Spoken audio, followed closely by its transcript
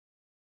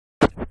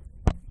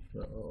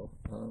So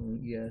on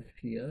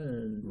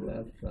ESPN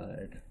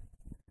website,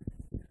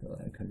 so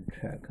I can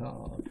check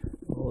out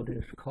all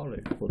these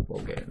college football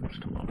games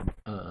tomorrow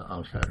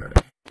on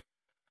Saturday.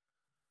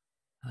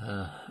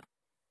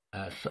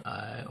 As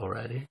I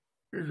already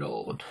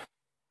wrote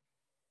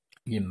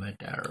in my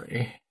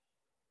diary,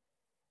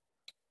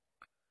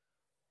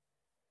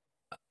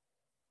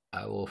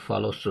 I will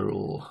follow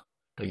through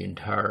the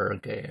entire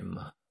game.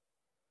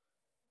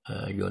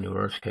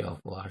 University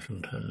of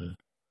Washington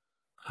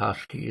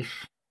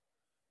Huskies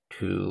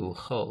to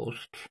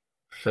host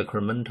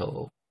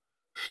Sacramento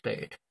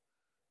State.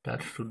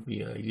 That should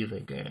be an easy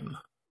game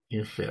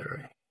in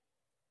theory.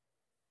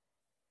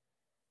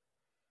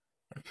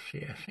 Let's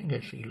see, I think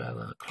it's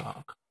 11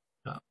 o'clock.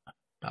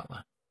 That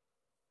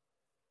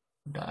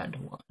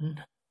one.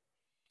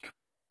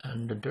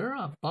 And there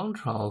are a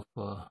bunch of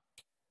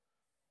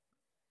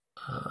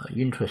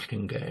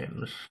interesting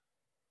games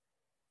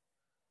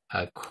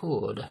I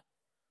could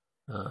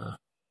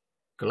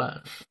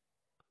glance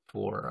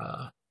for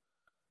a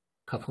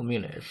couple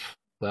minutes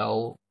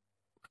while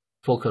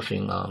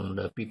focusing on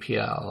the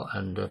BPL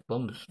and the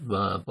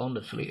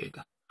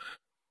Bundesliga.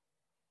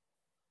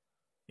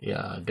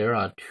 Yeah, there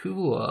are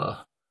two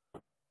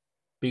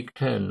Big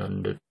Ten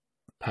and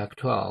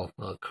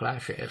Pac-12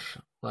 clashes.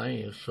 One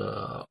is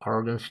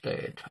Oregon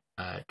State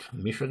at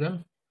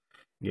Michigan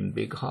in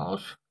Big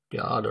House.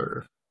 The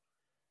other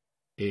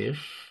is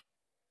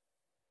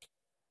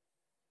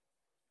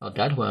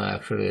that one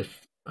actually is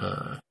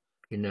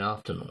in the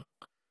afternoon.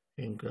 I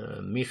think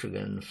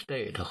Michigan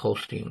State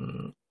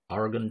hosting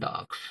Oregon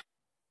Ducks.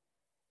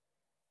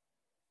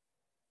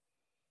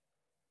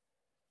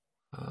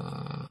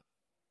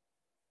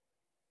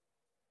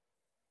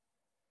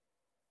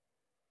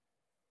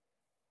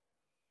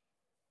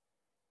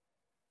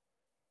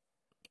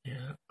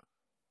 Yeah,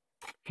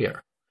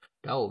 here.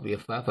 That will be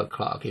 5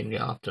 o'clock in the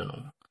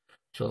afternoon.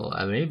 So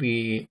I may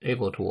be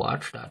able to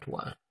watch that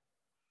one.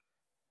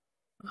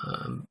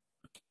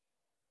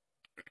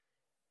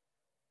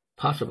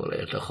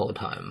 Possibly the whole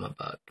time,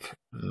 but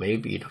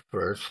maybe the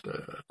first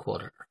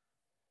quarter.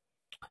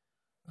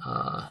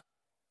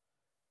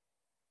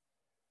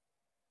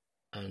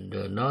 And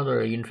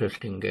another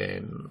interesting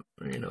game,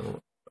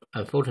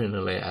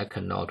 unfortunately I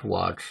cannot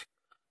watch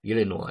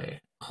Illinois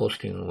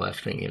hosting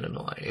Western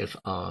Illinois. It's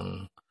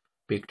on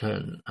Big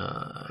Ten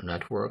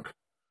network,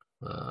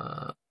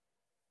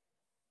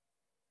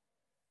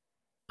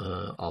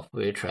 of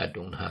which I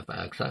don't have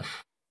access.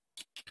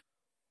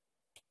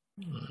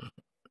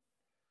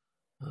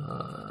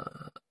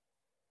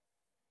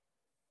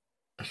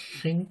 I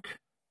think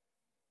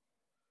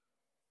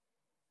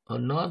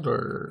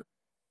another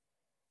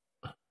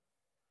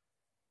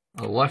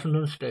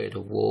Washington State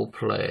will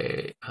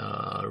play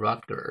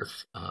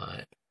Rutgers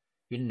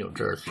in New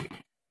Jersey.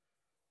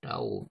 That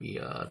will be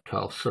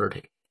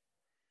 12:30.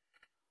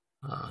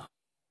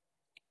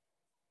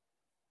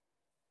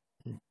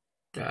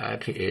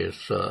 That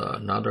is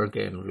another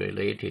game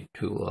related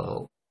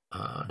to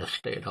the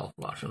state of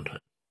Washington.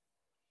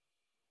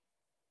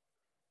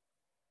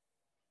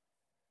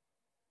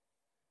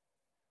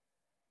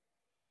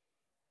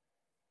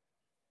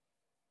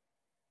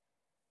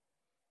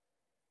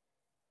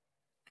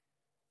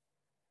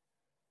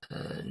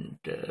 And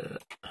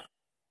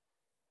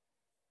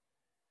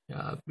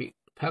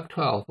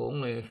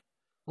Pac-12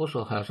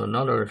 also has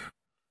another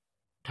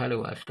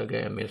televised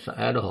game. It's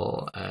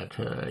Idaho at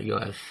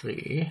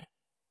USC.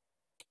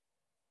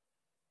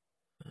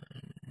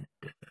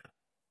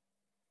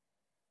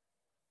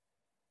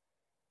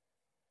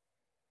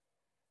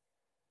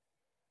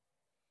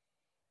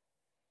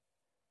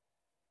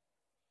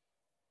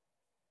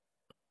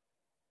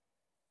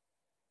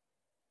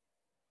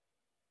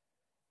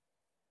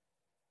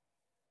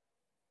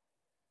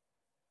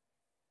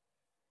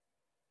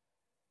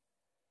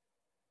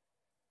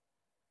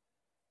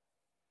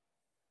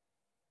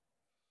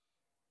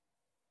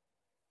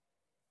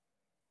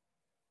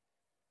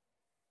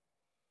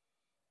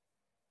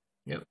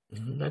 Yep,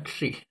 let's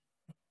see.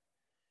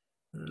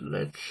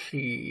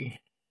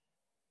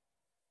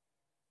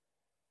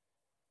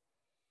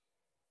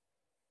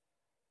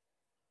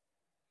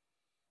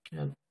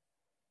 And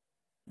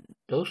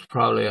those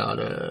probably are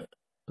the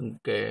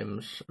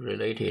games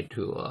related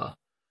to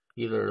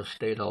either the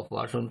state of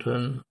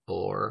Washington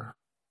or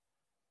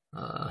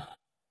the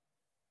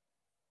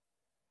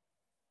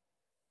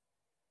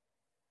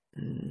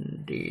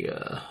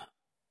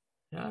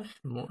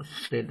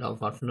state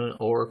of Washington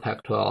or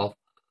Pac-12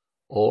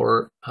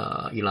 or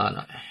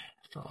Illinois.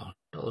 So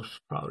those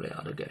probably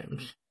are the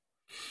games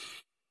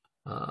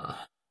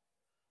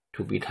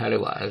to be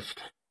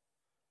televised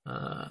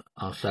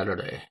on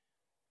Saturday.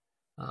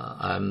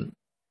 I'm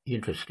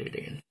interested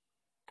in.